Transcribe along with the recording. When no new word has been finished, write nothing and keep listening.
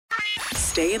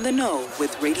Stay in the know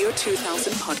with Radio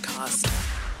 2000 podcast.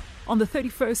 On the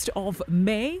 31st of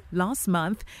May last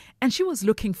month, and she was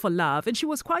looking for love, and she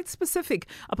was quite specific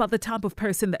about the type of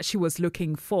person that she was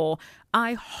looking for.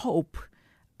 I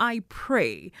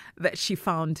pray that she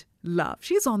found love.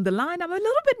 She's on the line. I'm a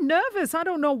little bit nervous. I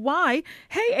don't know why.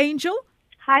 Hey, Angel.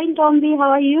 Hi, Dombi. How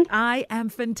are you? I am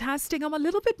fantastic. I'm a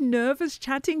little bit nervous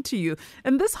chatting to you,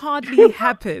 and this hardly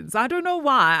happens. I don't know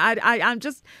why. I'm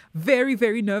just very,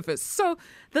 very nervous. So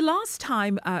the last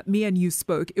time me and you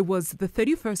spoke, it was the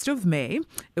 31st of May.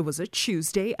 It was a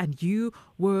Tuesday, and you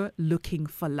were looking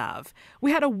for love.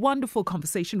 We had a wonderful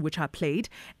conversation, which I played,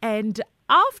 and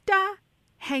after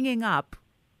hanging up,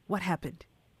 what happened?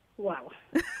 Wow.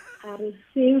 I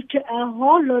received a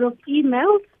whole lot of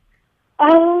emails.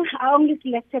 I only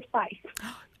selected 5.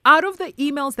 Out of the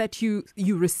emails that you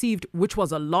received, which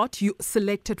was a lot, you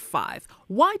selected 5.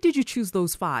 Why did you choose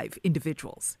those 5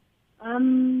 individuals?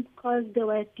 Because they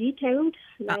were detailed,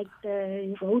 like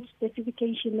the road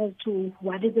specification as to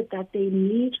what is it that they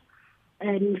need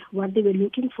and what they were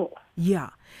looking for.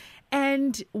 Yeah.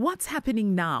 And what's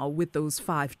happening now with those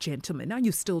 5 gentlemen? Are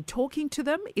you still talking to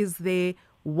them? Is there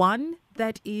one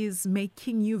that is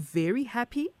making you very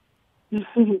happy?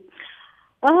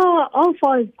 All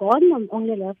 4 is gone. I'm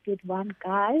only left with one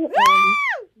guy.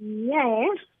 Yeah,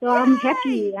 so I'm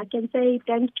happy. I can say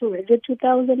thanks to Radio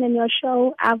 2000 and your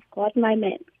show, I've got my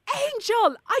man.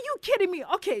 Angel, are you kidding me?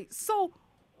 Okay, so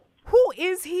who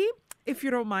is he, if you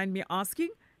don't mind me asking?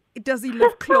 Does he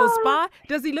live close by?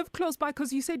 Does he live close by?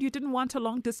 Because you said you didn't want a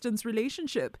long-distance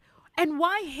relationship. And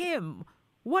why him?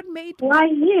 Why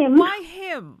him? Why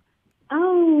him?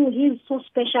 Oh, he's so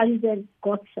special. He's a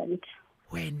godsend.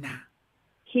 When?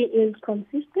 He is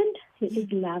consistent. He is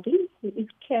loving. He is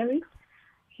caring.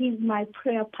 He's my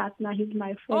prayer partner. He's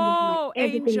my friend. Oh, he's my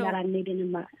everything Angel. that I need in a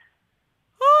man.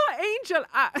 Oh, Angel,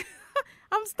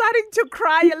 I'm starting to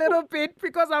cry a little bit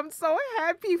because I'm so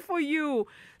happy for you.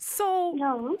 So,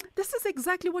 No, this is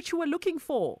exactly what you were looking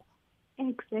for.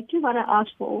 exactly what I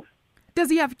asked for. Does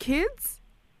he have kids?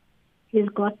 He's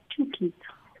got 2 kids.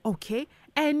 Okay.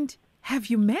 And have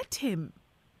you met him?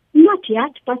 Not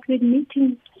yet, but we're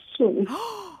meeting soon.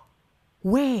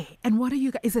 Where? And what are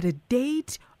you? Is it a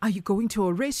date? Are you going to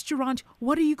a restaurant?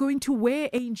 What are you going to wear,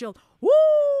 Angel? Woo!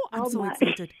 I'm so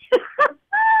excited.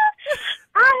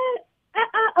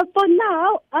 For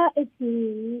now,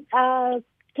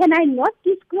 can I not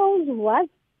disclose what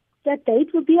the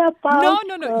date will be about?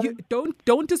 No. You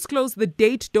don't disclose the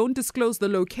date. Don't disclose the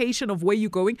location of where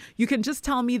you're going. You can just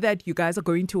tell me that you guys are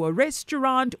going to a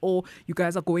restaurant or you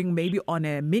guys are going maybe on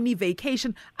a mini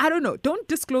vacation. I don't know. Don't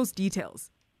disclose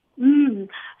details.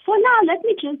 For now, let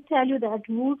me just tell you that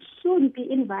we'll soon be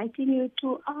inviting you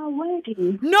to our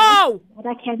wedding. No! What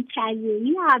I can tell you.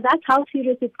 Yeah, that's how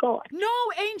serious it got. No,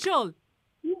 Angel.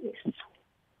 Yes.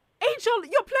 Angel,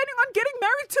 you're planning on getting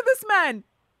married to this man.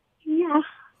 Yeah.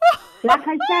 Like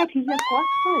I said, he's a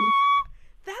godson.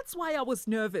 That's why I was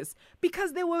nervous,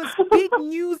 because there was big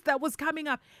news that was coming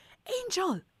up.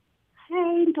 Angel.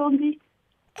 Hey, Dombi.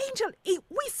 Angel,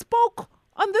 we spoke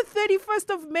on the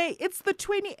 31st of May. It's the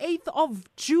 28th of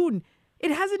June.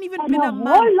 It hasn't even been a month.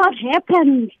 A whole lot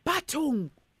happened.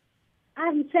 Batung.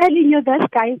 I'm telling you, this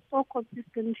guy is so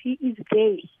consistent. He is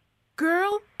gay.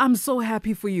 Girl, I'm so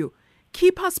happy for you.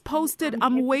 Keep us posted.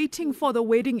 I'm waiting for the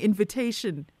wedding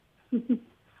invitation.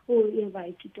 We'll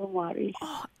invite you, don't worry.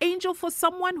 Oh, Angel, for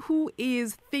someone who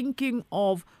is thinking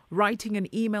of writing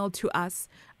an email to us,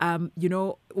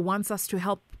 wants us to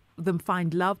help them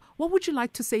find love, what would you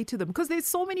like to say to them? Because there's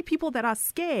so many people that are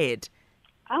scared.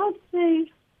 I would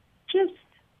say just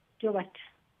do it.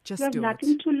 Just you have do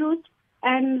nothing to lose.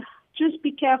 And just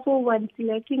be careful when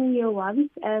selecting your ones.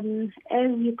 And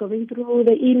as you're going through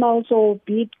the emails or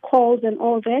be it calls and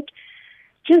all that,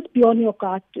 just be on your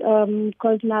guard.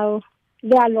 Because now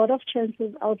there are a lot of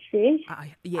chances out there.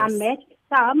 Yes. I met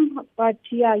some, but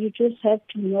yeah, you just have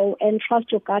to know and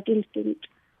trust your gut instinct.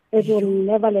 It will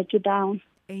never let you down.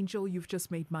 Angel, you've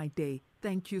just made my day.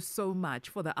 Thank you so much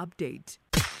for the update.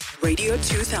 Radio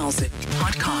 2000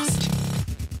 podcast.